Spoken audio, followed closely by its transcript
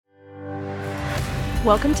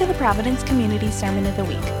Welcome to the Providence Community Sermon of the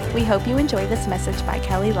Week. We hope you enjoy this message by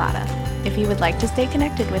Kelly Latta. If you would like to stay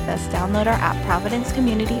connected with us, download our app Providence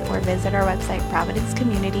Community or visit our website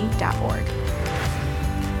providencecommunity.org.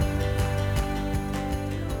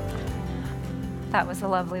 That was a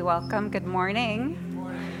lovely welcome. Good morning.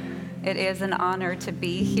 It is an honor to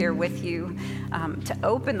be here with you, to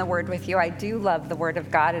open the Word with you. I do love the Word of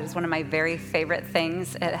God. It is one of my very favorite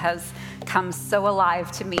things. It has come so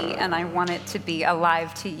alive to me, and I want it to be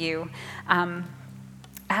alive to you.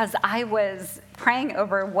 As I was praying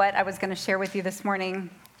over what I was going to share with you this morning,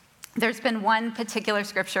 there's been one particular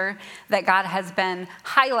scripture that God has been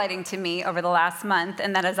highlighting to me over the last month,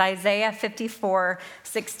 and that is Isaiah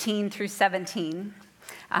 54:16 through 17.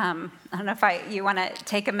 I don't know if you want to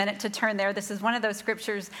take a minute to turn there. This is one of those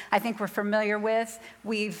scriptures I think we're familiar with.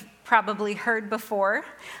 We've probably heard before,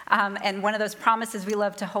 and one of those promises we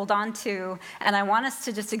love to hold on to. And I want us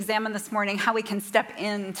to just examine this morning how we can step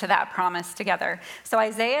into that promise together. So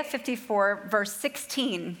Isaiah 54, verse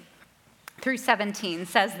 16 through 17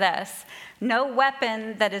 says this: "No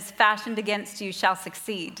weapon that is fashioned against you shall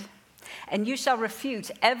succeed, and you shall refute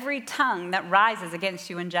every tongue that rises against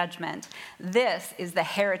you in judgment. This is the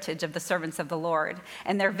heritage of the servants of the Lord,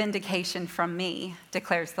 and their vindication from me,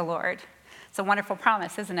 declares the Lord." It's a wonderful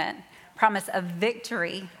promise, isn't it? Promise of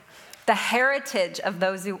victory, the heritage of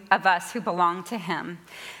those of us who belong to him.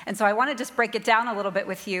 And so I want to just break it down a little bit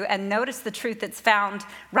with you and notice the truth that's found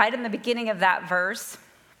right in the beginning of that verse.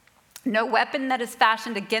 No weapon that is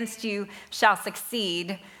fashioned against you shall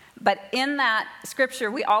succeed. But in that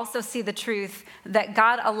scripture, we also see the truth that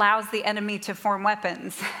God allows the enemy to form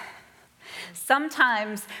weapons.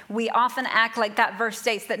 Sometimes we often act like that verse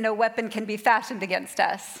states that no weapon can be fashioned against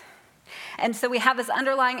us. And so we have this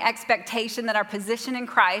underlying expectation that our position in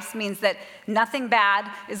Christ means that nothing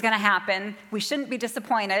bad is going to happen. We shouldn't be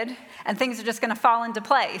disappointed, and things are just going to fall into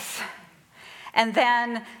place. And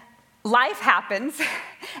then life happens,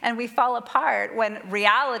 and we fall apart when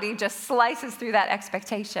reality just slices through that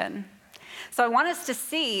expectation. So I want us to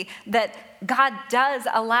see that God does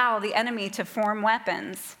allow the enemy to form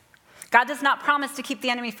weapons. God does not promise to keep the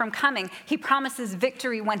enemy from coming. He promises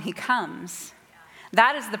victory when he comes.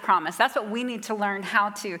 That is the promise. That's what we need to learn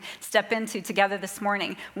how to step into together this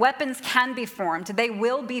morning. Weapons can be formed. They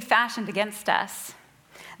will be fashioned against us.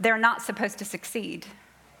 They're not supposed to succeed.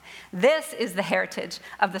 This is the heritage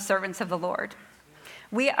of the servants of the Lord.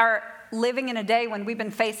 We are living in a day when we've been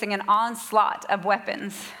facing an onslaught of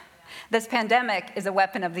weapons. This pandemic is a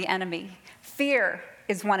weapon of the enemy. Fear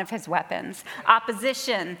is one of his weapons.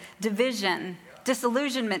 Opposition, division,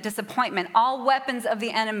 disillusionment, disappointment, all weapons of the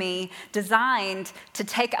enemy designed to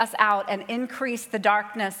take us out and increase the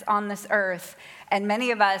darkness on this earth. And many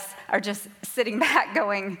of us are just sitting back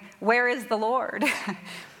going, where is the Lord?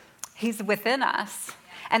 He's within us.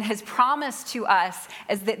 And his promise to us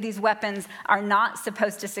is that these weapons are not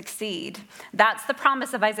supposed to succeed. That's the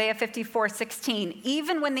promise of Isaiah 54:16.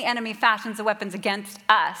 Even when the enemy fashions the weapons against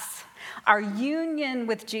us, our union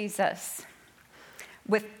with Jesus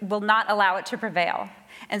will not allow it to prevail.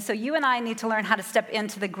 And so you and I need to learn how to step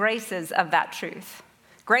into the graces of that truth.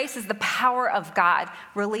 Grace is the power of God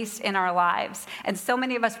released in our lives. And so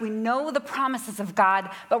many of us, we know the promises of God,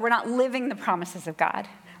 but we're not living the promises of God.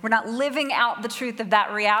 We're not living out the truth of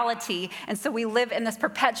that reality. And so we live in this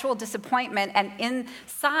perpetual disappointment and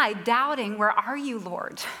inside doubting, where are you,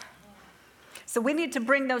 Lord? So we need to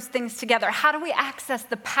bring those things together. How do we access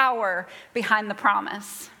the power behind the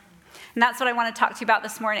promise? And that's what I want to talk to you about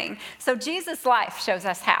this morning. So Jesus' life shows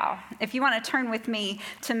us how. If you want to turn with me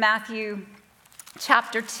to Matthew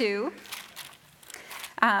chapter 2,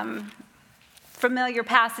 familiar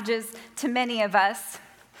passages to many of us.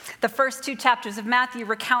 The first two chapters of Matthew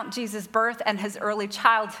recount Jesus' birth and his early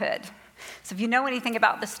childhood. So if you know anything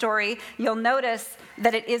about the story, you'll notice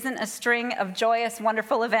that it isn't a string of joyous,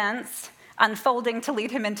 wonderful events unfolding to lead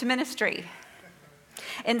him into ministry.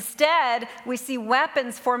 Instead, we see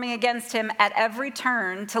weapons forming against him at every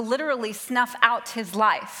turn to literally snuff out his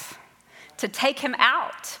life, to take him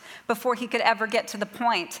out before he could ever get to the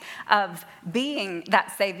point of being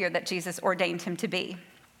that Savior that Jesus ordained him to be.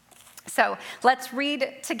 So let's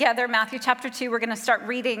read together Matthew chapter 2. We're going to start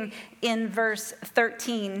reading in verse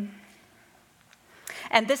 13.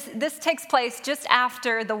 And this takes place just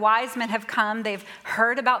after the wise men have come. They've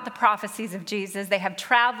heard about the prophecies of Jesus. They have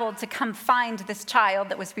traveled to come find this child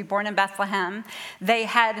that was to be born in Bethlehem. They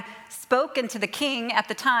had spoken to the king at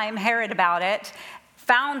the time, Herod, about it,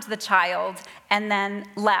 found the child, and then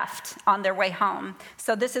left on their way home.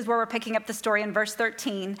 So this is where we're picking up the story in verse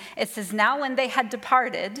 13. It says, "Now when they had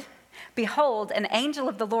departed, behold, an angel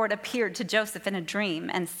of the Lord appeared to Joseph in a dream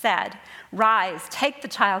and said, "Rise, take the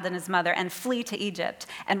child and his mother and flee to Egypt,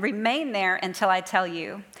 and remain there until I tell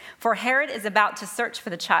you. For Herod is about to search for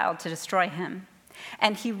the child to destroy him."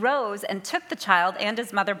 And he rose and took the child and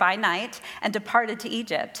his mother by night and departed to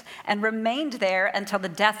Egypt, and remained there until the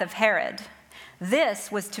death of Herod.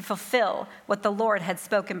 This was to fulfill what the Lord had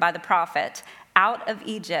spoken by the prophet, "Out of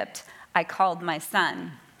Egypt I called my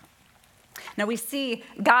son." Now we see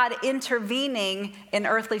God intervening in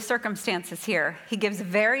earthly circumstances here. He gives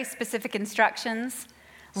very specific instructions,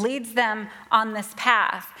 leads them on this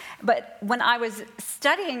path. But when I was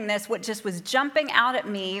studying this, what just was jumping out at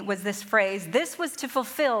me was this phrase, "This was to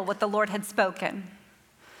fulfill what the Lord had spoken."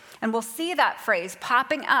 And we'll see that phrase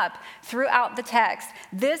popping up throughout the text.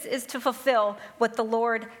 This is to fulfill what the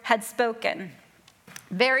Lord had spoken.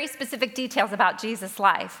 Very specific details about Jesus'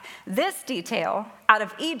 life. This detail, "Out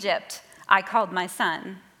of Egypt I called my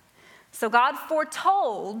son." So God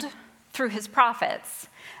foretold through his prophets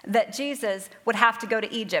that Jesus would have to go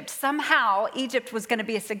to Egypt. Somehow, Egypt was going to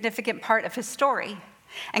be a significant part of his story.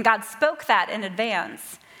 And God spoke that in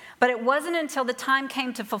advance. But it wasn't until the time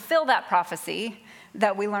came to fulfill that prophecy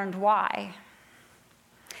that we learned why.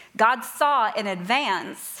 God saw in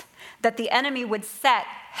advance that the enemy would set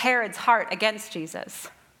Herod's heart against Jesus,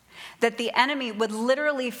 that the enemy would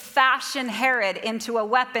literally fashion Herod into a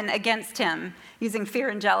weapon against him using fear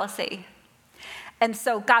and jealousy. And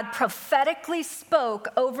so God prophetically spoke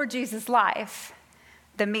over Jesus' life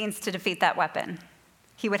the means to defeat that weapon.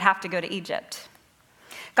 He would have to go to Egypt.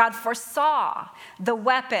 God foresaw the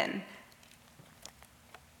weapon.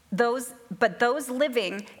 But those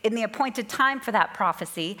living in the appointed time for that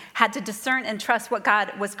prophecy had to discern and trust what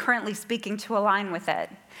God was currently speaking to align with it.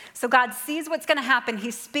 So God sees what's going to happen.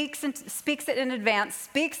 He speaks it in advance,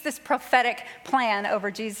 speaks this prophetic plan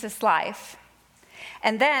over Jesus' life.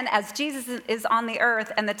 And then as Jesus is on the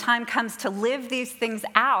earth and the time comes to live these things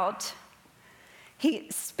out, he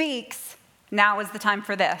speaks, "Now is the time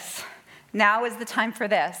for this. Now is the time for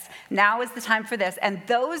this. Now is the time for this." And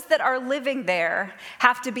those that are living there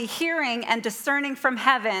have to be hearing and discerning from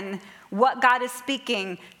heaven what God is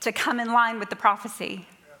speaking to come in line with the prophecy.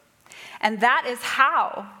 And that is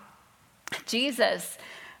how Jesus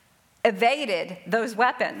evaded those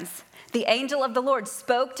weapons. The angel of the Lord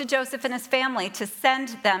spoke to Joseph and his family to send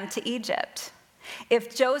them to Egypt.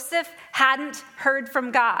 If Joseph hadn't heard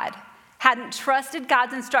from God, hadn't trusted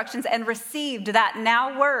God's instructions and received that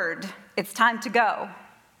now word, "It's time to go,"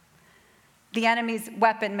 the enemy's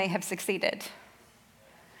weapon may have succeeded.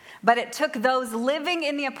 But it took those living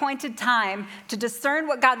in the appointed time to discern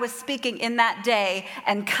what God was speaking in that day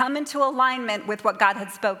and come into alignment with what God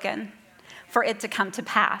had spoken for it to come to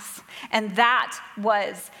pass. And that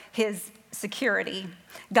was his security.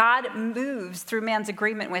 God moves through man's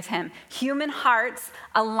agreement with him. Human hearts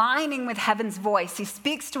aligning with heaven's voice. He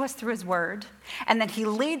speaks to us through his word, and then he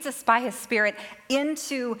leads us by his spirit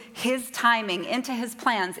into his timing, into his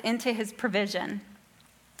plans, into his provision.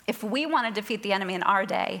 If we want to defeat the enemy in our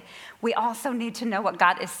day, we also need to know what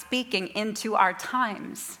God is speaking into our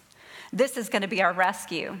times. This is going to be our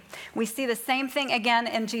rescue. We see the same thing again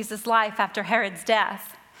in Jesus' life after Herod's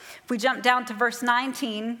death. If we jump down to verse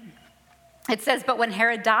 19, it says, "But when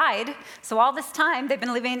Herod died," so all this time they've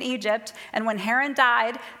been living in Egypt, "and when Herod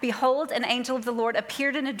died, behold, an angel of the Lord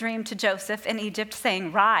appeared in a dream to Joseph in Egypt,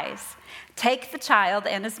 saying, 'Rise, take the child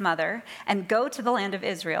and his mother, and go to the land of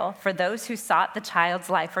Israel, for those who sought the child's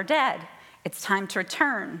life are dead. It's time to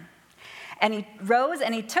return.' And he rose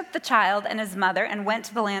and he took the child and his mother and went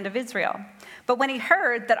to the land of Israel. But when he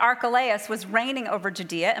heard that Archelaus was reigning over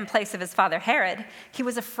Judea in place of his father Herod, he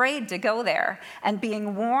was afraid to go there. And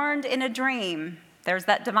being warned in a dream," there's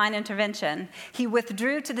that divine intervention, "he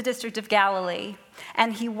withdrew to the district of Galilee.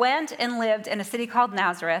 And he went and lived in a city called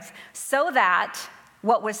Nazareth, so that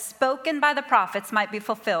what was spoken by the prophets might be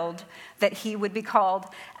fulfilled, that he would be called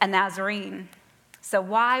a Nazarene." So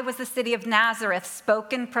why was the city of Nazareth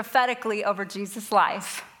spoken prophetically over Jesus'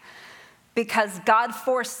 life? Because God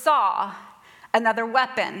foresaw another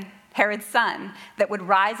weapon, Herod's son, that would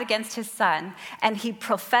rise against his son, and he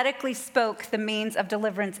prophetically spoke the means of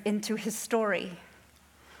deliverance into his story.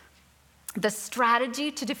 The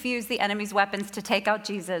strategy to defuse the enemy's weapons to take out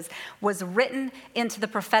Jesus was written into the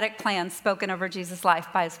prophetic plan spoken over Jesus' life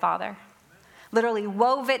by his Father. Literally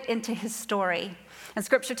wove it into his story. And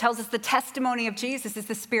Scripture tells us the testimony of Jesus is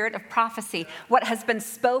the spirit of prophecy, what has been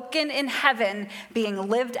spoken in heaven being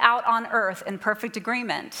lived out on earth in perfect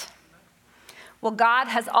agreement. Well, God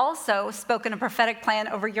has also spoken a prophetic plan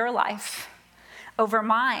over your life, over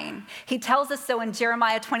mine. He tells us so in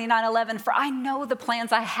Jeremiah 29:11, "For I know the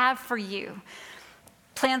plans I have for you."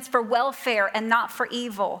 plans for welfare and not for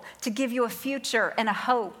evil, to give you a future and a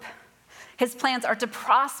hope. His plans are to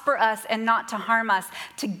prosper us and not to harm us,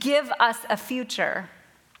 to give us a future.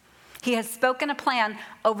 He has spoken a plan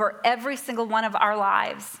over every single one of our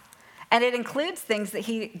lives, and it includes things that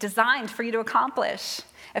he designed for you to accomplish.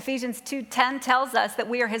 Ephesians 2:10 tells us that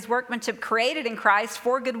we are his workmanship created in Christ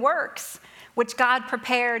for good works, which God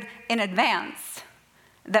prepared in advance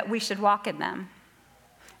that we should walk in them.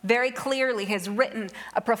 Very clearly, he has written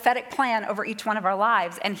a prophetic plan over each one of our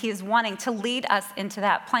lives, and he is wanting to lead us into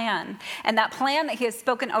that plan. And that plan that he has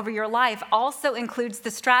spoken over your life also includes the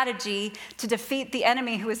strategy to defeat the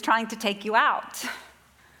enemy who is trying to take you out.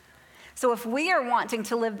 So if we are wanting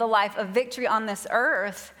to live the life of victory on this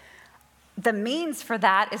earth, the means for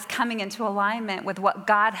that is coming into alignment with what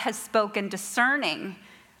God has spoken, discerning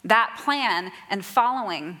that plan and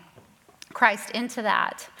following Christ into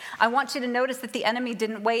that. I want you to notice that the enemy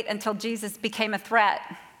didn't wait until Jesus became a threat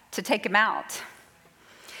to take him out.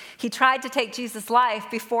 He tried to take Jesus' life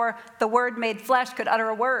before the Word made flesh could utter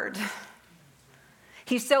a word.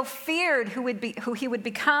 He so feared who he would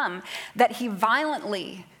become that he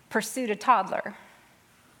violently pursued a toddler.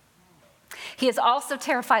 He is also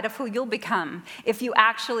terrified of who you'll become if you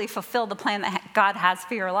actually fulfill the plan that God has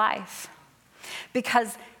for your life.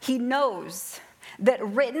 Because he knows that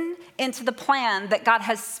written into the plan that God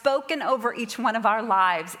has spoken over each one of our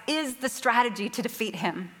lives is the strategy to defeat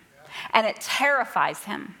him. And it terrifies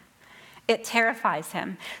him. It terrifies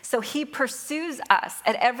him. So he pursues us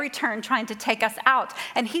at every turn trying to take us out.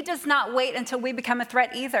 And he does not wait until we become a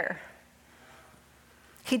threat either.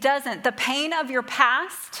 He doesn't. The pain of your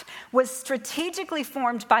past was strategically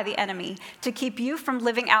formed by the enemy to keep you from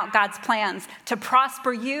living out God's plans, to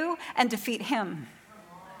prosper you and defeat him.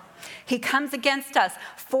 He comes against us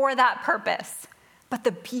for that purpose. But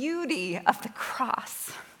the beauty of the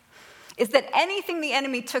cross is that anything the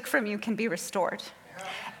enemy took from you can be restored.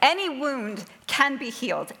 Any wound can be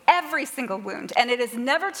healed, every single wound. And it is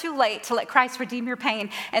never too late to let Christ redeem your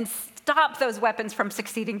pain and stop those weapons from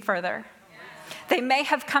succeeding further. They may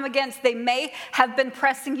have come against, they may have been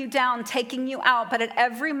pressing you down, taking you out, but at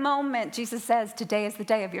every moment, Jesus says, today is the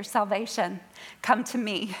day of your salvation. Come to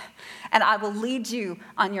me, and I will lead you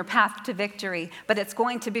on your path to victory. But it's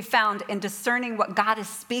going to be found in discerning what God is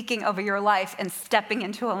speaking over your life and stepping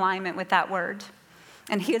into alignment with that word.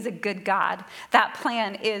 And he is a good God. That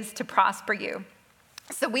plan is to prosper you.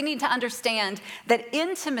 So we need to understand that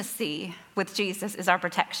intimacy with Jesus is our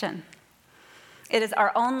protection. It is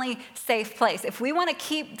our only safe place. If we want to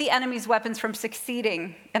keep the enemy's weapons from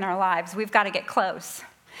succeeding in our lives, we've got to get close.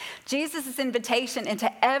 Jesus' invitation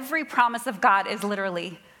into every promise of God is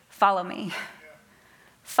literally, follow me.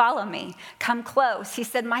 Follow me. Come close. He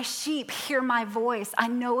said, my sheep hear my voice. I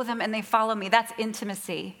know them and they follow me. That's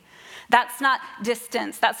intimacy. That's not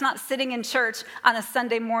distance. That's not sitting in church on a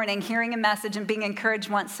Sunday morning, hearing a message and being encouraged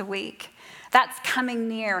once a week. That's coming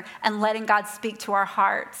near and letting God speak to our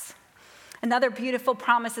hearts. Another beautiful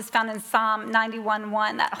promise is found in Psalm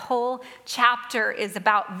 91:1. That whole chapter is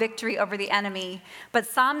about victory over the enemy. But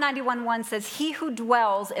Psalm 91:1 says, he who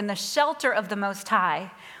dwells in the shelter of the Most High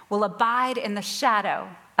will abide in the shadow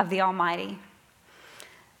of the Almighty.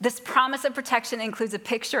 This promise of protection includes a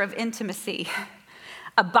picture of intimacy,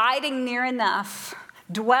 abiding near enough,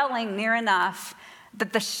 dwelling near enough,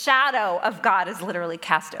 that the shadow of God is literally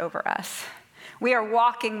cast over us. We are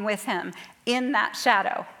walking with him in that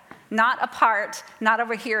shadow. Not apart, not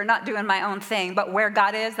over here, not doing my own thing, but where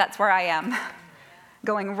God is, that's where I am.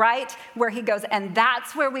 Going right where he goes. And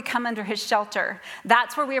that's where we come under his shelter.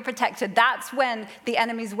 That's where we are protected. That's when the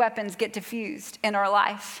enemy's weapons get diffused in our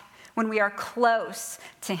life, when we are close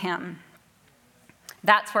to him.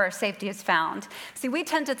 That's where our safety is found. See, we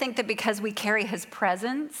tend to think that because we carry his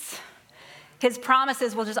presence, his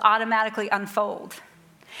promises will just automatically unfold.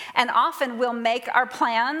 And often we'll make our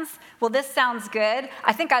plans. Well, this sounds good.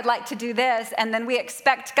 I think I'd like to do this. And then we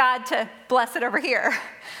expect God to bless it over here.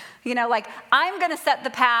 You know, like I'm going to set the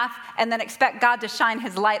path and then expect God to shine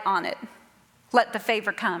his light on it. Let the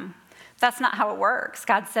favor come. That's not how it works.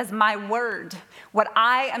 God says, my word, what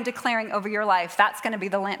I am declaring over your life, that's going to be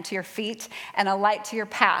the lamp to your feet and a light to your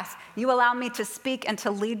path. You allow me to speak and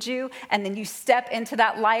to lead you, and then you step into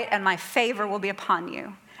that light and my favor will be upon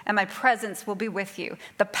you. And my presence will be with you.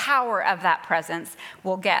 The power of that presence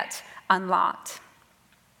will get unlocked.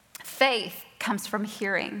 Faith comes from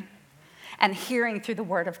hearing, and hearing through the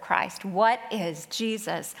word of Christ. What is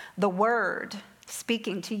Jesus, the word,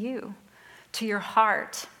 speaking to you, to your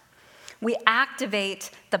heart? We activate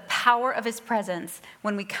the power of his presence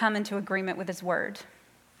when we come into agreement with his word.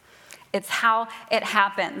 It's how it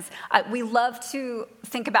happens. We love to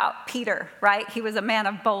think about Peter, right? He was a man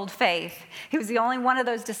of bold faith. He was the only one of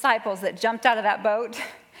those disciples that jumped out of that boat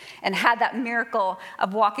and had that miracle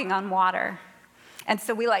of walking on water. And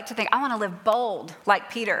so we like to think, I want to live bold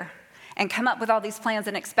like Peter and come up with all these plans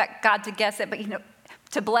and expect God to guess it, but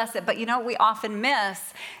to bless it. But what we often miss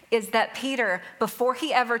is that Peter, before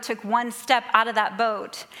he ever took one step out of that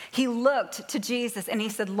boat, he looked to Jesus and he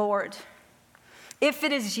said, Lord, if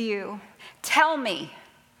it is you, tell me,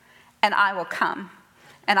 and I will come,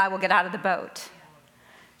 and I will get out of the boat.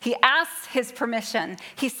 He asks his permission.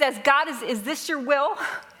 He says, God, is this your will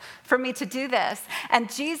for me to do this?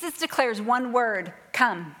 And Jesus declares one word,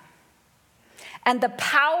 come. And the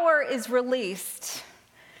power is released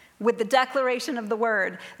with the declaration of the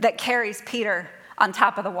word that carries Peter on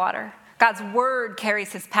top of the water. God's word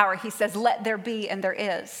carries his power. He says, let there be, and there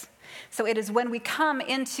is. So it is when we come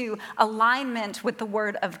into alignment with the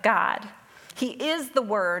word of God. He is the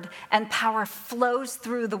word, and power flows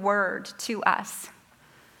through the word to us.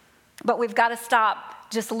 But we've got to stop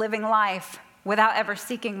just living life without ever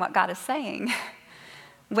seeking what God is saying,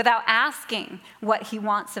 without asking what he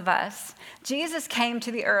wants of us. Jesus came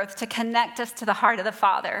to the earth to connect us to the heart of the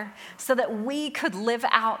Father so that we could live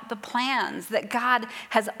out the plans that God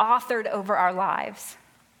has authored over our lives,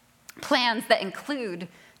 plans that include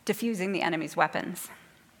diffusing the enemy's weapons.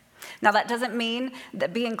 Now, that doesn't mean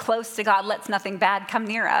that being close to God lets nothing bad come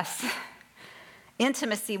near us.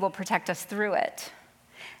 Intimacy will protect us through it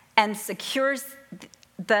and secures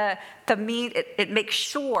it makes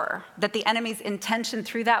sure that the enemy's intention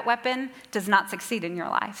through that weapon does not succeed in your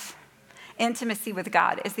life. Intimacy with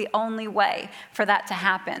God is the only way for that to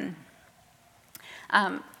happen.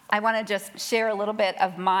 I want to just share a little bit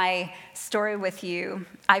of my story with you.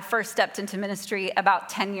 I first stepped into ministry about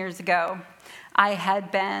 10 years ago. I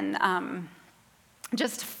had been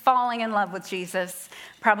just falling in love with Jesus,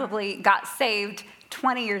 probably got saved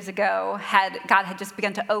 20 years ago. God had just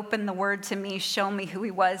begun to open the word to me, show me who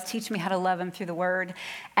he was, teach me how to love him through the word.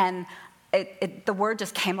 And the word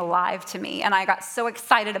just came alive to me. And I got so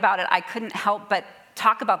excited about it, I couldn't help but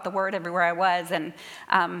talk about the word everywhere I was. And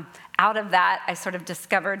out of that, I sort of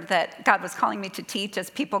discovered that God was calling me to teach as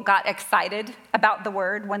people got excited about the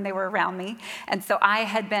word when they were around me. And so I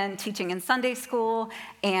had been teaching in Sunday school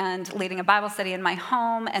and leading a Bible study in my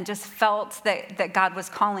home and just felt that God was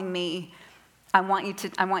calling me. I want you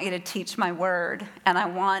to teach my word, and I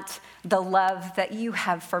want the love that you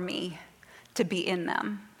have for me to be in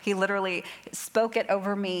them. He literally spoke it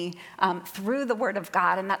over me through the word of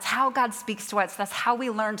God, and that's how God speaks to us. That's how we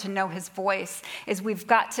learn to know his voice, is we've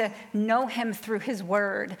got to know him through his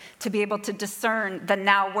word to be able to discern the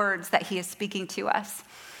now words that he is speaking to us.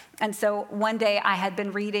 And so one day I had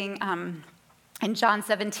been reading in John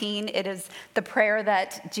 17, it is the prayer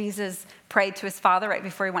that Jesus prayed to his Father right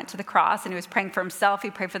before he went to the cross, and he was praying for himself, he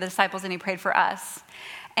prayed for the disciples, and he prayed for us.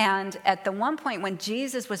 And at the one point when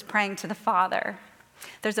Jesus was praying to the Father,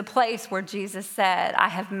 there's a place where Jesus said, I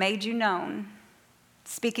have made you known,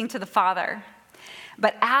 speaking to the Father.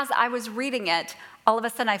 But as I was reading it, all of a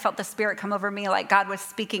sudden I felt the Spirit come over me like God was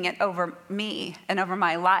speaking it over me and over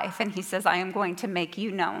my life. And he says, I am going to make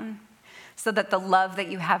you known so that the love that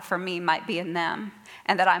you have for me might be in them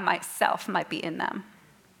and that I myself might be in them.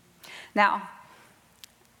 Now,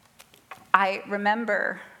 I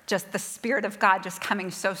remember just the Spirit of God just coming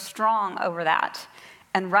so strong over that.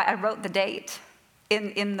 And I wrote the date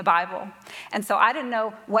in the Bible. And so I didn't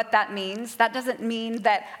know what that means. That doesn't mean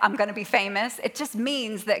that I'm going to be famous. It just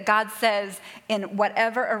means that God says in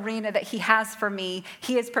whatever arena that he has for me,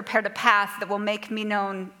 he has prepared a path that will make me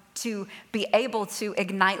known to be able to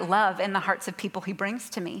ignite love in the hearts of people he brings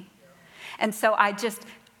to me. And so I just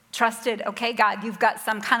trusted, okay, God, you've got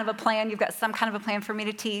some kind of a plan. You've got some kind of a plan for me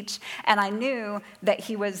to teach. And I knew that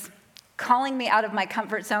he was calling me out of my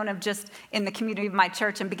comfort zone of just in the community of my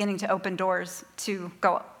church and beginning to open doors to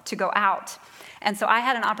go out. And so I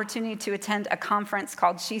had an opportunity to attend a conference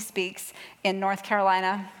called She Speaks in North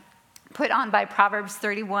Carolina, put on by Proverbs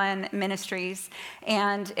 31 Ministries.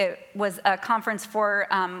 And it was a conference for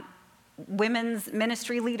women's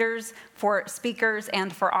ministry leaders, for speakers,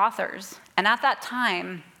 and for authors. And at that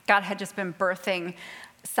time, God had just been birthing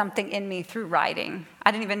something in me through writing.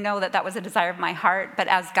 I didn't even know that that was a desire of my heart, but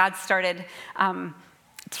as God started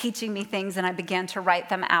teaching me things and I began to write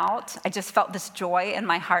them out, I just felt this joy in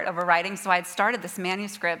my heart over writing. So I had started this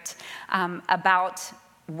manuscript about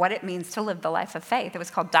what it means to live the life of faith. It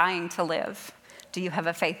was called Dying to Live. Do you have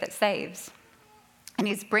a faith that saves? And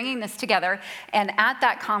he's bringing this together. And at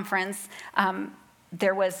that conference,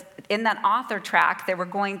 there was, in that author track, they were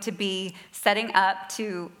going to be setting up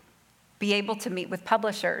to be able to meet with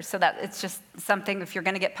publishers, so that it's just something, if you're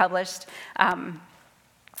going to get published,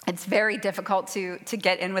 it's very difficult to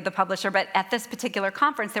get in with the publisher. But at this particular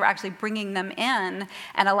conference, they were actually bringing them in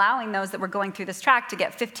and allowing those that were going through this track to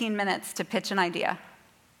get 15 minutes to pitch an idea.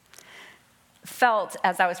 Felt,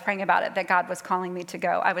 as I was praying about it, that God was calling me to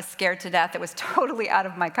go. I was scared to death. It was totally out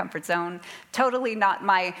of my comfort zone, totally not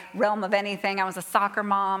my realm of anything. I was a soccer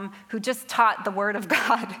mom who just taught the Word of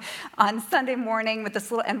God on Sunday morning with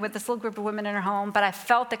this little group of women in her home, but I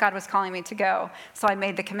felt that God was calling me to go, so I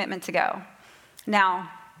made the commitment to go.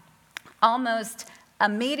 Now, almost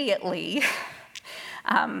immediately,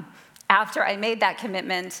 after I made that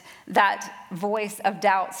commitment, that voice of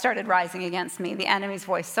doubt started rising against me, the enemy's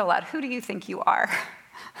voice so loud. Who do you think you are?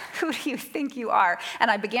 Who do you think you are?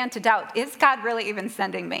 And I began to doubt, is God really even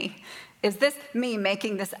sending me? Is this me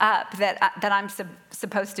making this up, that I'm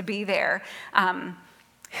supposed to be there?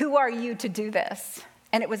 Who are you to do this?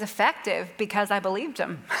 And it was effective because I believed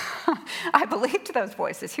him. I believed those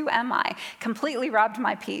voices. Who am I? Completely robbed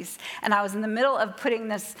my peace. And I was in the middle of putting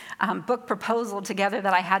this book proposal together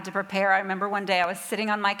that I had to prepare. I remember one day I was sitting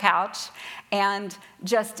on my couch and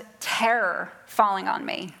just terror falling on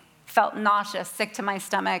me. Felt nauseous, sick to my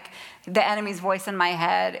stomach, the enemy's voice in my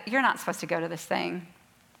head. You're not supposed to go to this thing.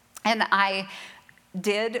 And I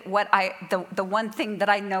did what the one thing that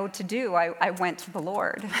I know to do. I went to the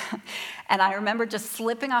Lord. And I remember just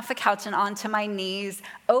slipping off the couch and onto my knees,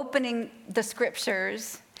 opening the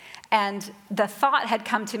scriptures, and the thought had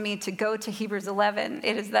come to me to go to Hebrews 11.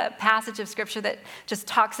 It is the passage of scripture that just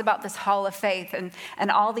talks about this hall of faith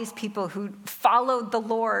and all these people who followed the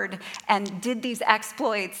Lord and did these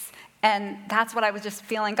exploits. And that's what I was just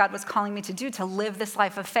feeling God was calling me to do, to live this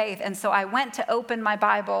life of faith. And so I went to open my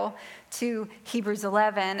Bible to Hebrews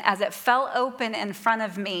 11. As it fell open in front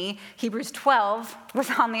of me, Hebrews 12 was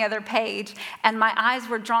on the other page, and my eyes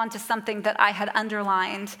were drawn to something that I had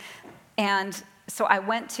underlined. And so I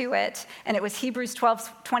went to it, and it was Hebrews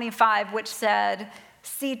 12:25, which said,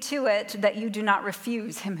 "See to it that you do not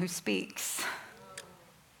refuse him who speaks."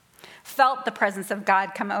 Felt the presence of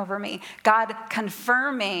God come over me. God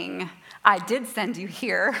confirming, I did send you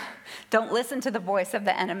here. Don't listen to the voice of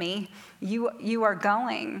the enemy. You are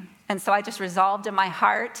going. And so I just resolved in my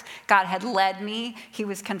heart. God had led me. He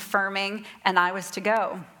was confirming, and I was to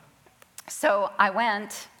go. So I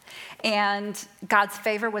went, and God's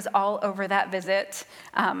favor was all over that visit.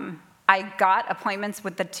 I got appointments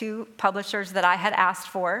with the 2 publishers that I had asked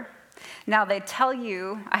for. Now, they tell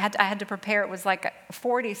you, I had to prepare, it was like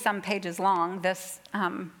 40-some pages long, this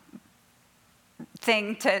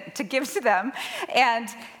thing to give to them. And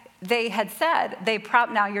they had said,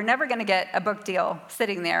 now you're never going to get a book deal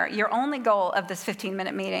sitting there. Your only goal of this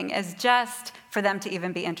 15-minute meeting is just for them to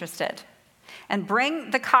even be interested. And bring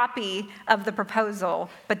the copy of the proposal,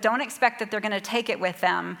 but don't expect that they're going to take it with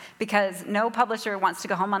them, because no publisher wants to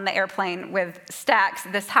go home on the airplane with stacks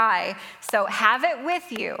this high. So have it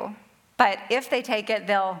with you. But if they take it,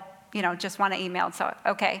 they'll, just want to email. So,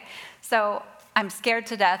 okay. So I'm scared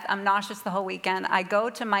to death. I'm nauseous the whole weekend. I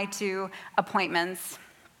go to my 2 appointments,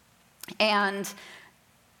 and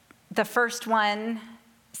the first one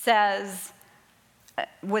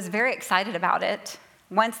was very excited about it.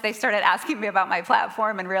 Once they started asking me about my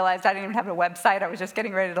platform and realized I didn't even have a website, I was just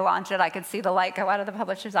getting ready to launch it, I could see the light go out of the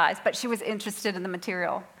publisher's eyes. But she was interested in the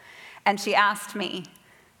material. And she asked me,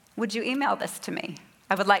 would you email this to me?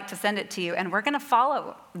 I would like to send it to you, and we're going to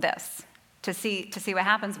follow this to see what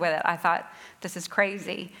happens with it. I thought, this is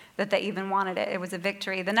crazy that they even wanted it. It was a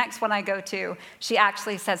victory. The next one I go to, she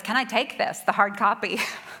actually says, can I take this, the hard copy?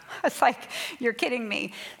 It's like, you're kidding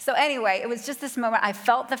me. So anyway, it was just this moment. I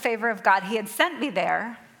felt the favor of God. He had sent me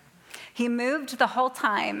there. He moved the whole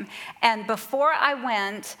time. And before I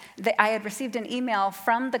went, I had received an email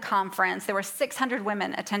from the conference. There were 600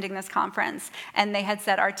 women attending this conference. And they had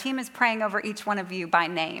said, our team is praying over each one of you by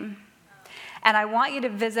name. And I want you to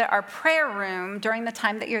visit our prayer room during the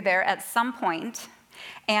time that you're there at some point.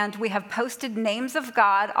 And we have posted names of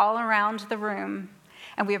God all around the room.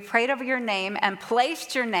 And we have prayed over your name and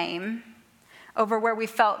placed your name over where we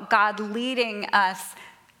felt God leading us,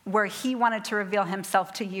 where he wanted to reveal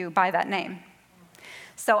himself to you by that name.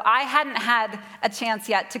 So I hadn't had a chance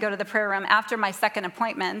yet to go to the prayer room after my second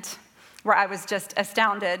appointment, where I was just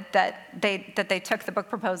astounded that they took the book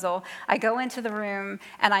proposal. I go into the room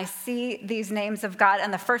and I see these names of God,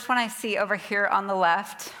 and the first one I see over here on the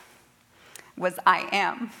left was I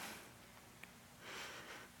am.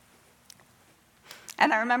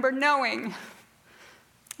 And I remember knowing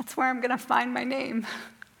that's where I'm going to find my name,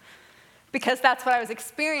 because that's what I was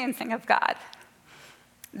experiencing of God.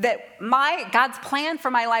 That God's plan for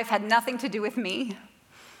my life had nothing to do with me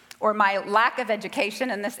or my lack of education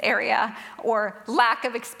in this area, or lack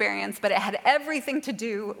of experience, but it had everything to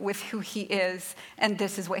do with who he is, and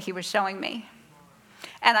this is what he was showing me.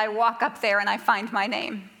 And I walk up there and I find my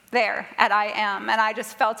name there at I Am, and I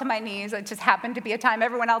just fell to my knees. It just happened to be a time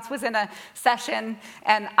everyone else was in a session,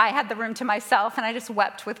 and I had the room to myself, and I just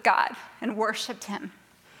wept with God and worshiped him.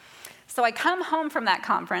 So I come home from that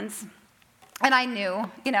conference, and I knew,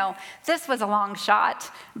 this was a long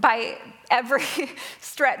shot by every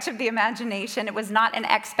stretch of the imagination. It was not an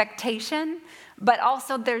expectation, but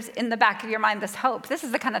also there's in the back of your mind this hope. This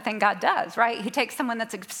is the kind of thing God does, right? He takes someone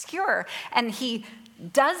that's obscure and he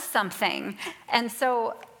does something. And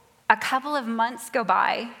so a couple of months go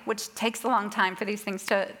by, which takes a long time for these things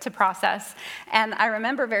to process. And I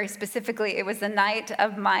remember very specifically, it was the night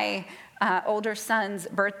of my older son's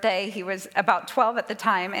birthday. He was about 12 at the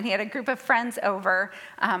time, and he had a group of friends over,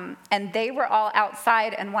 and they were all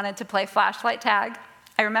outside and wanted to play flashlight tag.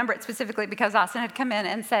 I remember it specifically because Austin had come in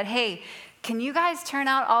and said, hey, can you guys turn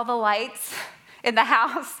out all the lights in the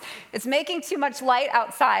house? It's making too much light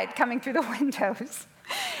outside coming through the windows.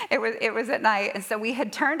 It was at night, and so we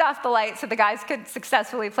had turned off the lights so the guys could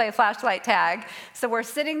successfully play flashlight tag. So we're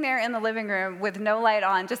sitting there in the living room with no light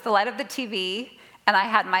on, just the light of the TV, and I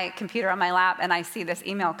had my computer on my lap, and I see this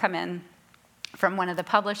email come in from one of the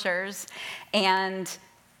publishers, and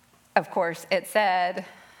of course it said,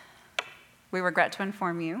 we regret to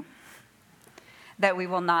inform you that we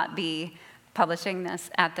will not be publishing this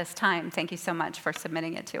at this time. Thank you so much for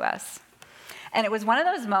submitting it to us. And it was one of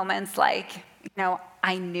those moments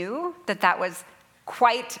I knew that was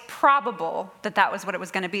quite probable that was what it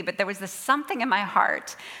was going to be, but there was this something in my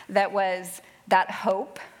heart that was that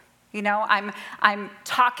hope. I'm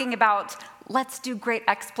talking about let's do great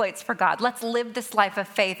exploits for God. Let's live this life of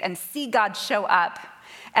faith and see God show up.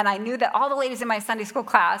 And I knew that all the ladies in my Sunday school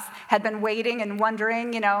class had been waiting and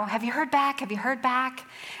wondering, have you heard back? Have you heard back?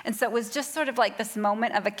 And so it was just sort of like this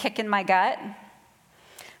moment of a kick in my gut.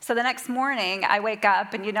 So the next morning I wake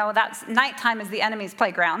up and that's nighttime is the enemy's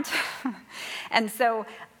playground. And so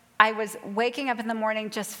I was waking up in the morning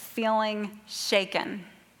just feeling shaken.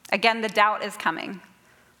 Again, the doubt is coming.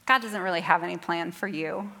 God doesn't really have any plan for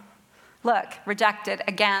you. Look, rejected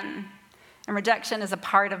again. And rejection is a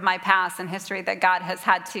part of my past and history that God has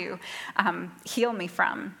had to heal me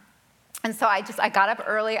from. And so I got up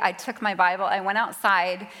early, I took my Bible, I went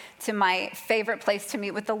outside to my favorite place to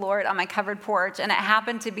meet with the Lord on my covered porch, and it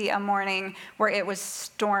happened to be a morning where it was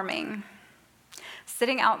storming.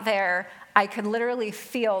 Sitting out there, I could literally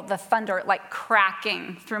feel the thunder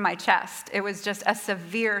cracking through my chest. It was just a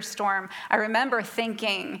severe storm. I remember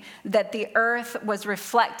thinking that the earth was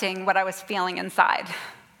reflecting what I was feeling inside.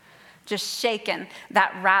 Just shaken,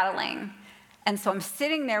 that rattling. And so I'm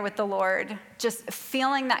sitting there with the Lord, just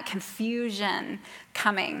feeling that confusion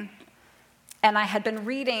coming. And I had been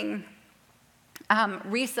reading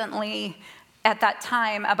recently at that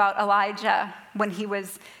time about Elijah when he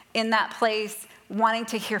was in that place wanting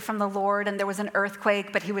to hear from the Lord, and there was an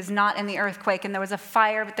earthquake, but he was not in the earthquake, and there was a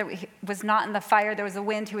fire, but he was not in the fire. There was a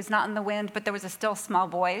wind, he was not in the wind, but there was a still small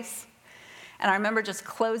voice. And I remember just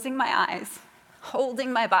closing my eyes,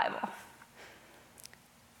 holding my Bible,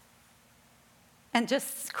 and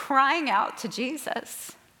just crying out to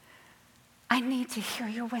Jesus, I need to hear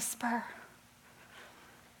your whisper.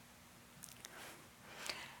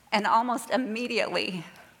 And almost immediately,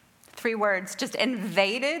 3 words just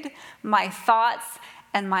invaded my thoughts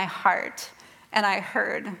and my heart. And I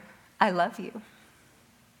heard, I love you.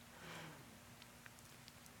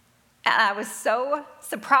 And I was so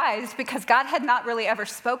surprised because God had not really ever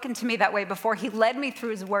spoken to me that way before. He led me through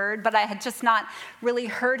his word, but I had just not really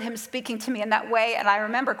heard him speaking to me in that way. And I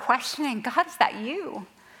remember questioning, God, is that you?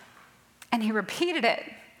 And he repeated it.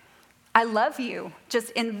 I love you, just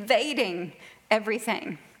invading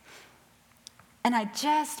everything. And I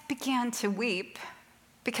just began to weep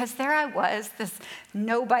because there I was, this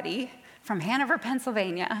nobody from Hanover,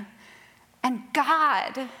 Pennsylvania, and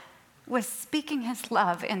God was speaking his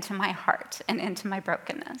love into my heart and into my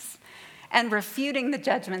brokenness and refuting the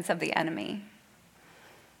judgments of the enemy.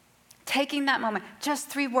 Taking that moment, just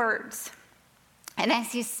 3 words. And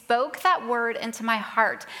as he spoke that word into my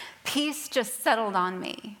heart, peace just settled on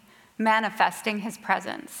me, manifesting his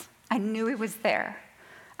presence. I knew he was there.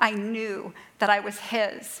 I knew that I was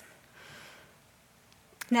his.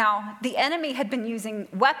 Now, the enemy had been using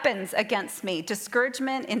weapons against me,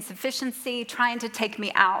 discouragement, insufficiency, trying to take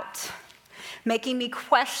me out, making me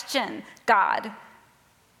question God.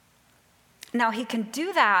 Now, he can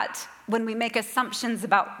do that when we make assumptions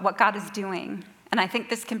about what God is doing. And I think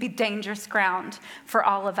this can be dangerous ground for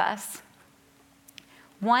all of us.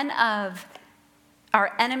 One of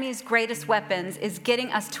our enemy's greatest weapons is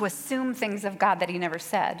getting us to assume things of God that he never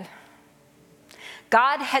said.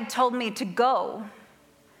 God had told me to go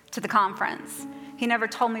to the conference. He never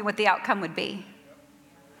told me what the outcome would be.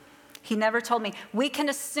 He never told me. We can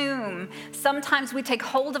assume. Sometimes we take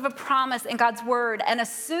hold of a promise in God's word and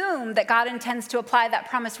assume that God intends to apply that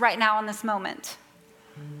promise right now in this moment.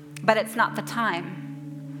 But it's not the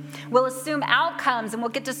time. We'll assume outcomes and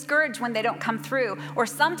we'll get discouraged when they don't come through. Or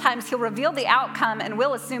sometimes he'll reveal the outcome and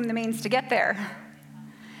we'll assume the means to get there.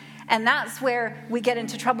 And that's where we get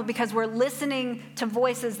into trouble because we're listening to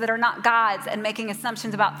voices that are not God's and making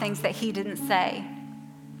assumptions about things that he didn't say.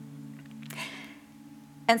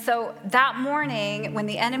 And so that morning, when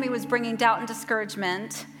the enemy was bringing doubt and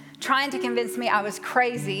discouragement, trying to convince me I was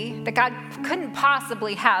crazy, that God couldn't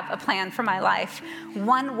possibly have a plan for my life,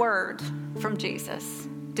 one word from Jesus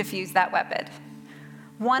diffused that weapon.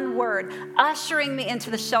 One word, ushering me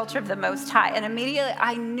into the shelter of the Most High. And immediately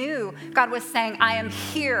I knew God was saying, I am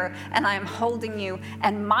here and I am holding you.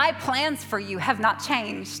 And my plans for you have not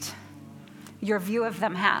changed. Your view of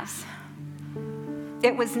them has.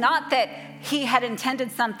 It was not that he had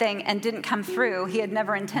intended something and didn't come through. He had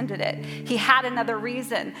never intended it. He had another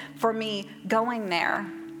reason for me going there.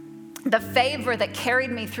 The favor that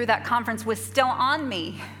carried me through that conference was still on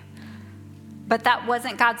me. But that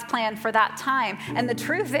wasn't God's plan for that time. And the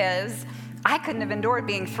truth is, I couldn't have endured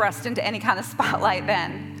being thrust into any kind of spotlight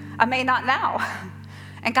then. I may not now.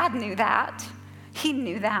 And God knew that. He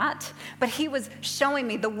knew that. But he was showing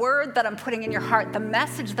me the word that I'm putting in your heart, the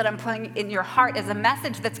message that I'm putting in your heart is a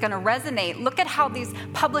message that's going to resonate. Look at how these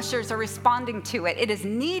publishers are responding to it. It is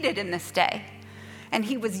needed in this day. And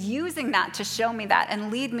he was using that to show me that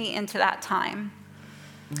and lead me into that time.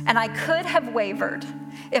 And I could have wavered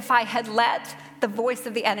if I had let the voice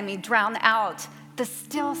of the enemy drown out the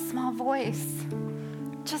still small voice.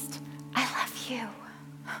 Just, I love you.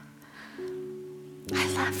 I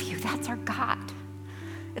love you. That's our God.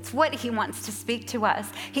 It's what he wants to speak to us.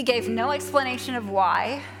 He gave no explanation of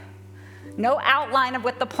why, no outline of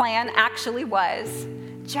what the plan actually was,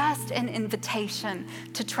 just an invitation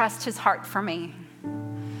to trust his heart for me.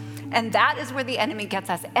 And that is where the enemy gets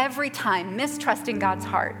us every time, mistrusting God's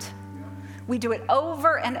heart. We do it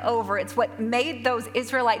over and over. It's what made those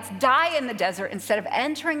Israelites die in the desert instead of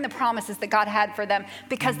entering the promises that God had for them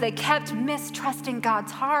because they kept mistrusting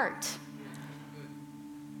God's heart.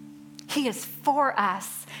 He is for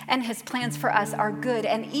us, and his plans for us are good.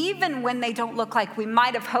 And even when they don't look like we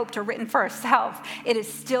might have hoped or written for ourselves, it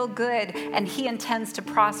is still good, and he intends to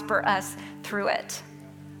prosper us through it.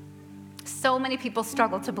 So many people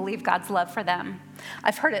struggle to believe God's love for them.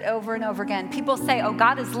 I've heard it over and over again. People say, oh,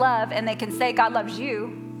 God is love, and they can say God loves you,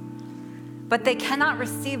 but they cannot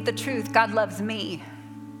receive the truth, God loves me.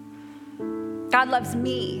 God loves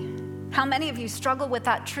me. How many of you struggle with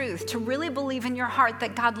that truth, to really believe in your heart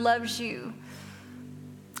that God loves you?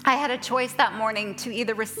 I had a choice that morning to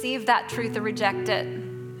either receive that truth or reject it.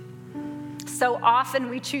 So often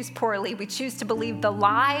we choose poorly. We choose to believe the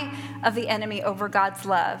lie of the enemy over God's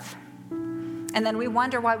love. And then we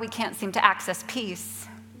wonder why we can't seem to access peace,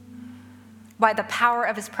 why the power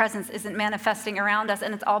of his presence isn't manifesting around us,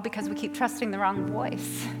 and it's all because we keep trusting the wrong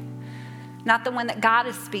voice. Not the one that God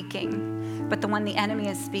is speaking, but the one the enemy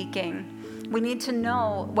is speaking. We need to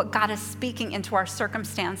know what God is speaking into our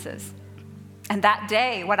circumstances. And that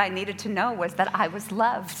day, what I needed to know was that I was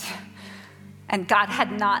loved. And God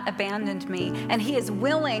had not abandoned me. And he is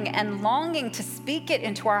willing and longing to speak it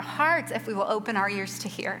into our hearts if we will open our ears to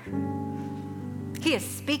hear. He is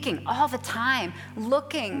speaking all the time,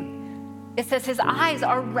 looking. It says his eyes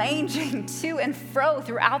are ranging to and fro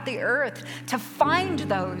throughout the earth to find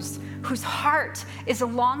those whose heart is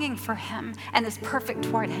longing for him and is perfect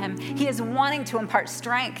toward him. He is wanting to impart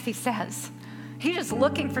strength, he says. He's just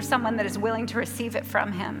looking for someone that is willing to receive it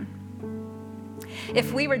from him.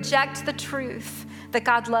 If we reject the truth that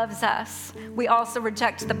God loves us, we also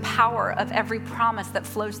reject the power of every promise that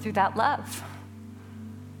flows through that love.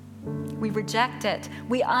 We reject it.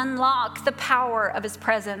 We unlock the power of his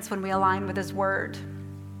presence when we align with his word.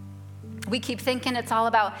 We keep thinking it's all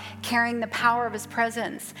about carrying the power of his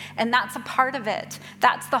presence, and that's a part of it.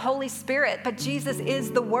 That's the Holy Spirit, but Jesus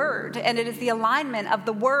is the word, and it is the alignment of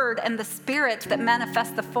the word and the spirit that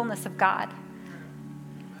manifests the fullness of God.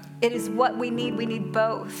 It is what we need. We need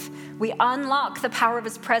both. We unlock the power of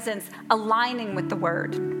his presence, aligning with the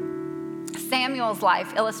word. Samuel's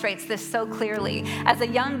life illustrates this so clearly. As a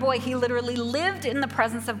young boy, he literally lived in the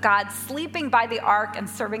presence of God, sleeping by the ark and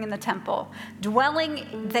serving in the temple,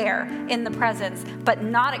 dwelling there in the presence, but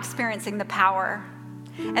not experiencing the power.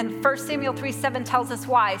 And 1 Samuel 3:7 tells us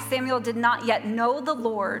why. Samuel did not yet know the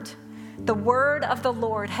Lord The word of the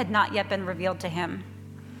Lord had not yet been revealed to him.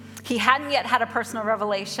 He hadn't yet had a personal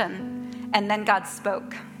revelation, and then God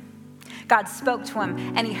spoke. God spoke to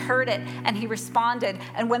him, and he heard it, and he responded.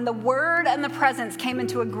 And when the word and the presence came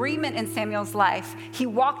into agreement in Samuel's life, he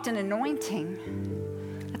walked in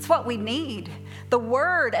anointing. That's what we need. The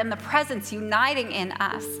word and the presence uniting in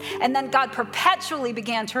us. And then God perpetually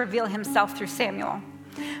began to reveal himself through Samuel.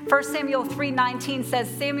 1 Samuel 3:19 says,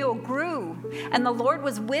 Samuel grew, and the Lord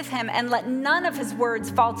was with him, and let none of his words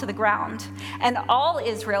fall to the ground. And all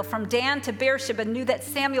Israel, from Dan to Beersheba, knew that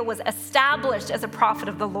Samuel was established as a prophet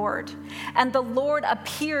of the Lord. And the Lord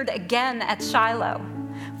appeared again at Shiloh.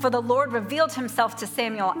 For the Lord revealed himself to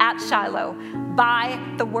Samuel at Shiloh by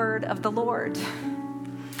the word of the Lord.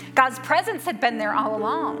 God's presence had been there all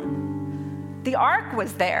along. The ark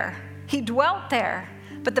was there. He dwelt there.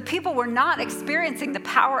 But the people were not experiencing the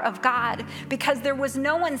power of God because there was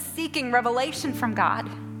no one seeking revelation from God,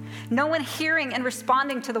 no one hearing and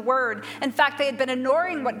responding to the word. In fact, they had been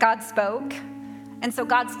ignoring what God spoke, and so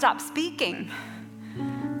God stopped speaking.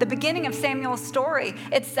 The beginning of Samuel's story,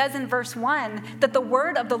 it says in verse 1 that the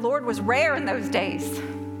word of the Lord was rare in those days.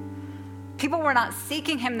 People were not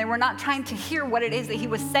seeking him. They were not trying to hear what it is that he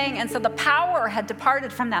was saying, and so the power had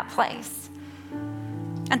departed from that place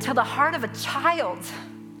until the heart of a child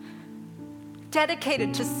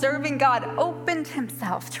dedicated to serving God opened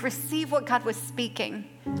himself to receive what God was speaking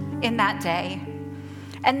in that day.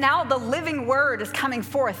 And now the living word is coming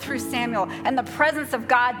forth through Samuel, and the presence of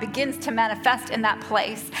God begins to manifest in that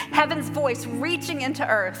place. Heaven's voice reaching into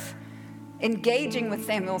earth, engaging with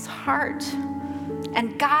Samuel's heart.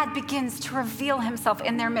 And God begins to reveal himself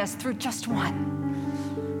in their midst through just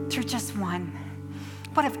one. Through just one.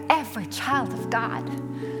 What if every child of God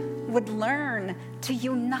would learn to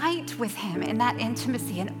unite with him in that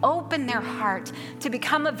intimacy and open their heart to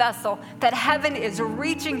become a vessel that heaven is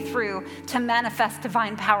reaching through to manifest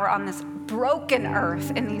divine power on this broken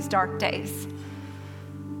earth in these dark days?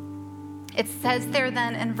 It says there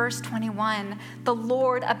then in verse 21, the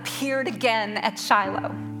Lord appeared again at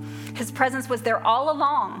Shiloh. His presence was there all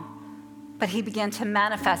along, but he began to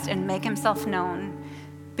manifest and make himself known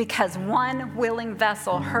because one willing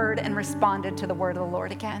vessel heard and responded to the word of the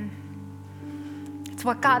Lord again. It's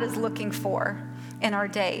what God is looking for in our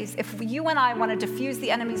days. If you and I want to defuse the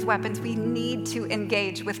enemy's weapons, we need to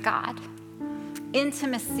engage with God.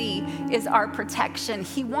 Intimacy is our protection.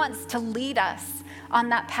 He wants to lead us on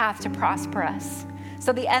that path to prosper us,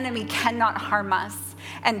 so the enemy cannot harm us.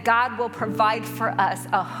 And God will provide for us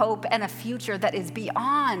a hope and a future that is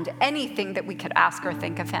beyond anything that we could ask or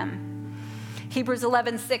think of him. Hebrews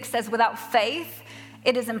 11:6 says, without faith,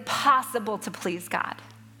 it is impossible to please God.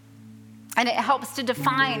 And it helps to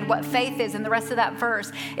define what faith is in the rest of that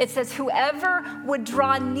verse. It says, whoever would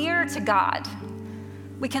draw near to God.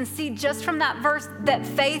 We can see just from that verse that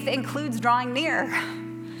faith includes drawing near.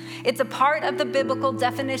 It's a part of the biblical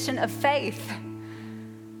definition of faith.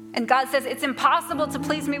 And God says, it's impossible to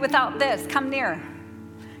please me without this. Come near.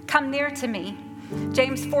 Come near to me.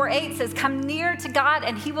 James 4:8 says, come near to God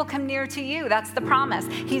and he will come near to you. That's the promise.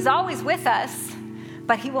 He's always with us,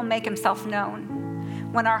 but he will make himself known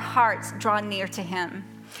when our hearts draw near to him.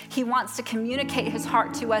 He wants to communicate his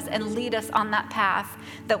heart to us and lead us on that path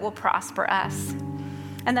that will prosper us.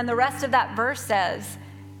 And then the rest of that verse says,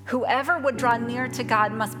 whoever would draw near to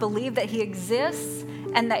God must believe that he exists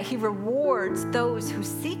and that he rewards those who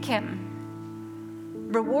seek him.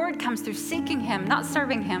 Reward comes through seeking him, not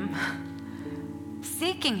serving him.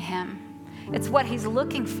 Seeking him. It's what he's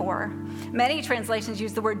looking for. Many translations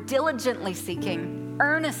use the word diligently seeking,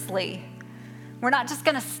 earnestly. We're not just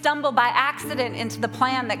going to stumble by accident into the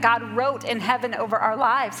plan that God wrote in heaven over our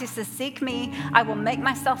lives. He says, seek me, I will make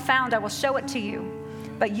myself found, I will show it to you.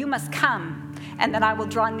 But you must come, and then I will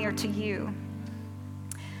draw near to you.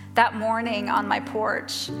 That morning on my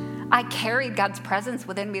porch, I carried God's presence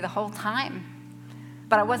within me the whole time.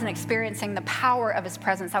 But I wasn't experiencing the power of his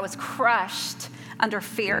presence. I was crushed under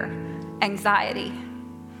fear, anxiety.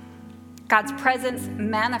 God's presence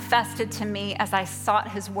manifested to me as I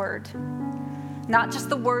sought his word. Not just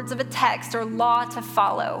the words of a text or law to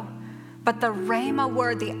follow, but the Rhema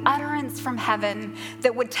word, the utterance from heaven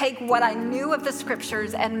that would take what I knew of the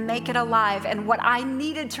scriptures and make it alive and what I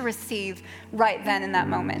needed to receive right then in that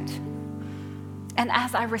moment. And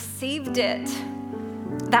as I received it,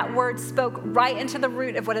 that word spoke right into the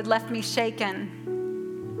root of what had left me shaken.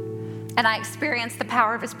 And I experienced the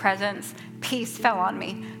power of his presence. Peace fell on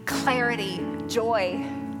me, clarity, joy.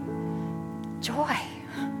 Joy.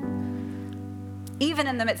 Even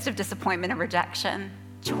in the midst of disappointment and rejection,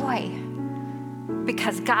 joy.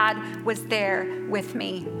 Because God was there with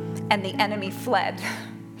me and the enemy fled.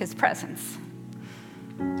 his presence.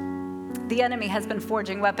 The enemy has been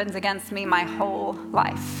forging weapons against me my whole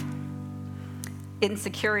life.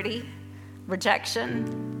 Insecurity,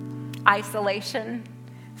 rejection, isolation,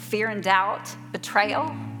 fear and doubt,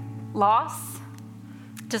 betrayal, loss,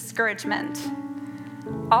 discouragement,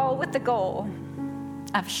 all with the goal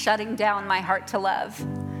of shutting down my heart to love.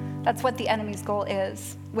 That's what the enemy's goal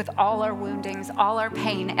is. With all our woundings, all our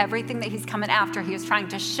pain, everything that he's coming after, he is trying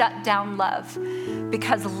to shut down love,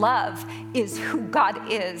 because love is who God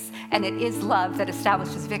is, and it is love that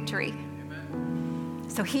establishes victory. Amen.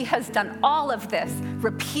 So he has done all of this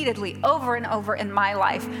repeatedly over and over in my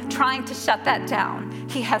life, trying to shut that down.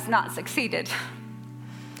 He has not succeeded.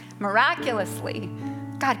 Miraculously,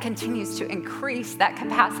 God continues to increase that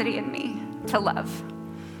capacity in me to love.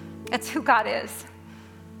 It's who God is.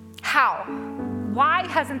 How? Why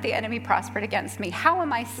hasn't the enemy prospered against me? How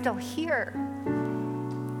am I still here?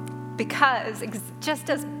 Because just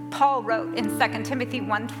as Paul wrote in 2 Timothy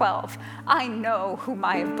 1:12, I know whom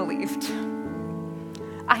I have believed.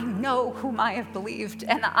 I know whom I have believed,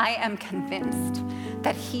 and I am convinced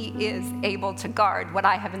that he is able to guard what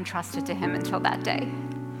I have entrusted to him until that day.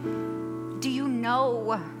 Do you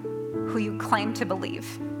know who you claim to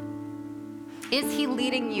believe? Is he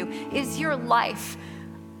leading you? Is your life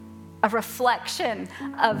a reflection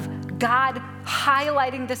of God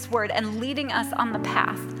highlighting this word and leading us on the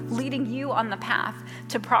path, leading you on the path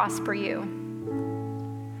to prosper you?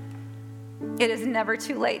 It is never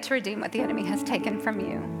too late to redeem what the enemy has taken from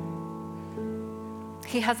you.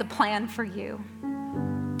 He has a plan for you,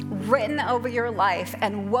 written over your life,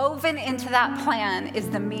 and woven into that plan is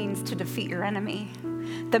the means to defeat your enemy,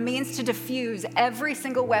 the means to diffuse every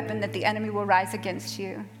single weapon that the enemy will rise against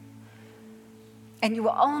you. And you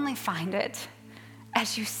will only find it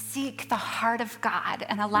as you seek the heart of God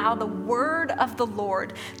and allow the word of the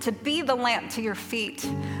Lord to be the lamp to your feet,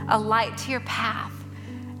 a light to your path,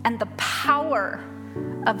 and the power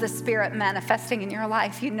of the Spirit manifesting in your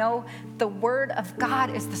life. You know, the word of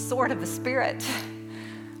God is the sword of the Spirit.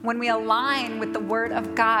 When we align with the word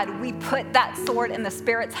of God, we put that sword in the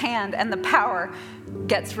Spirit's hand, and the power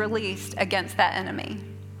gets released against that enemy.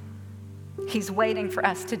 He's waiting for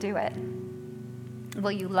us to do it.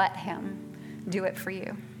 Will you let him do it for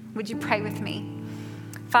you? Would you pray with me?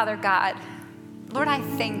 Father God, Lord, I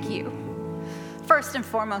thank you, first and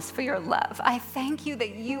foremost, for your love. I thank you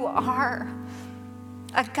that you are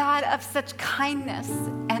a God of such kindness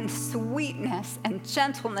and sweetness and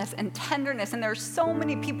gentleness and tenderness, and there are so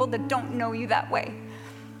many people that don't know you that way.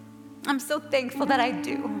 I'm so thankful that I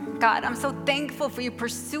do, God. I'm so thankful for you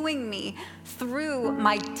pursuing me through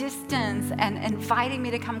my distance and inviting me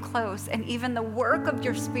to come close, and even the work of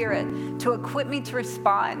your Spirit to equip me to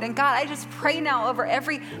respond. And God, I just pray now over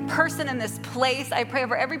every person in this place. I pray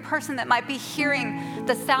over every person that might be hearing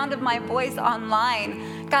the sound of my voice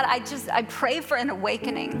online. God, I pray for an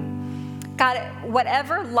awakening. God,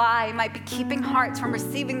 whatever lie might be keeping hearts from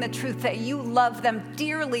receiving the truth that you love them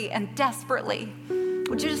dearly and desperately,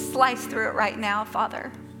 would you just slice through it right now,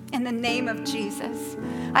 Father? In the name of Jesus,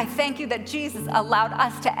 I thank you that Jesus allowed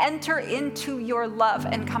us to enter into your love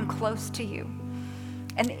and come close to you.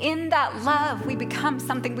 And in that love, we become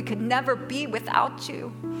something we could never be without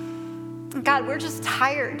you. God, we're just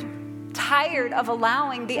tired of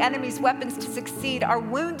allowing the enemy's weapons to succeed, our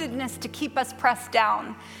woundedness to keep us pressed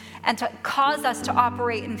down and to cause us to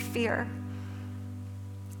operate in fear.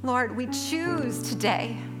 Lord, we choose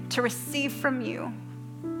today to receive from you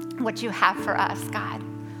what you have for us, God.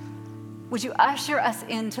 Would you usher us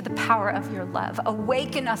into the power of your love?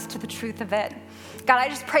 Awaken us to the truth of it. God, I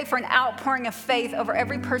just pray for an outpouring of faith over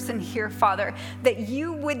every person here, Father, that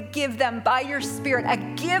you would give them by your Spirit a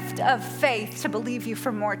gift of faith to believe you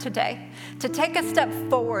for more today, to take a step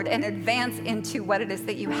forward and advance into what it is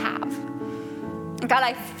that you have. And God,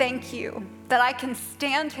 I thank you that I can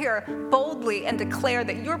stand here boldly and declare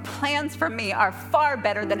that your plans for me are far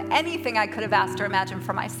better than anything I could have asked or imagined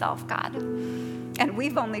for myself, God. And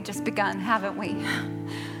we've only just begun, haven't we?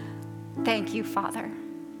 Thank you, Father.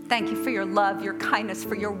 Thank you for your love, your kindness,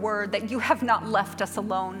 for your word, that you have not left us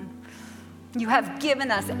alone. You have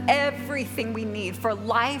given us everything we need for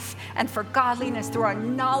life and for godliness through our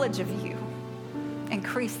knowledge of you.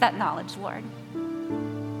 Increase that knowledge, Lord.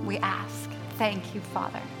 We ask. Thank you,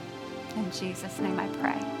 Father. In Jesus' name I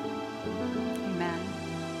pray. Amen.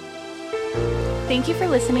 Thank you for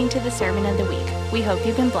listening to the Sermon of the Week. We hope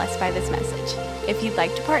you've been blessed by this message. If you'd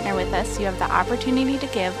like to partner with us, you have the opportunity to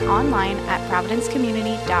give online at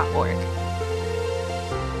providencecommunity.org.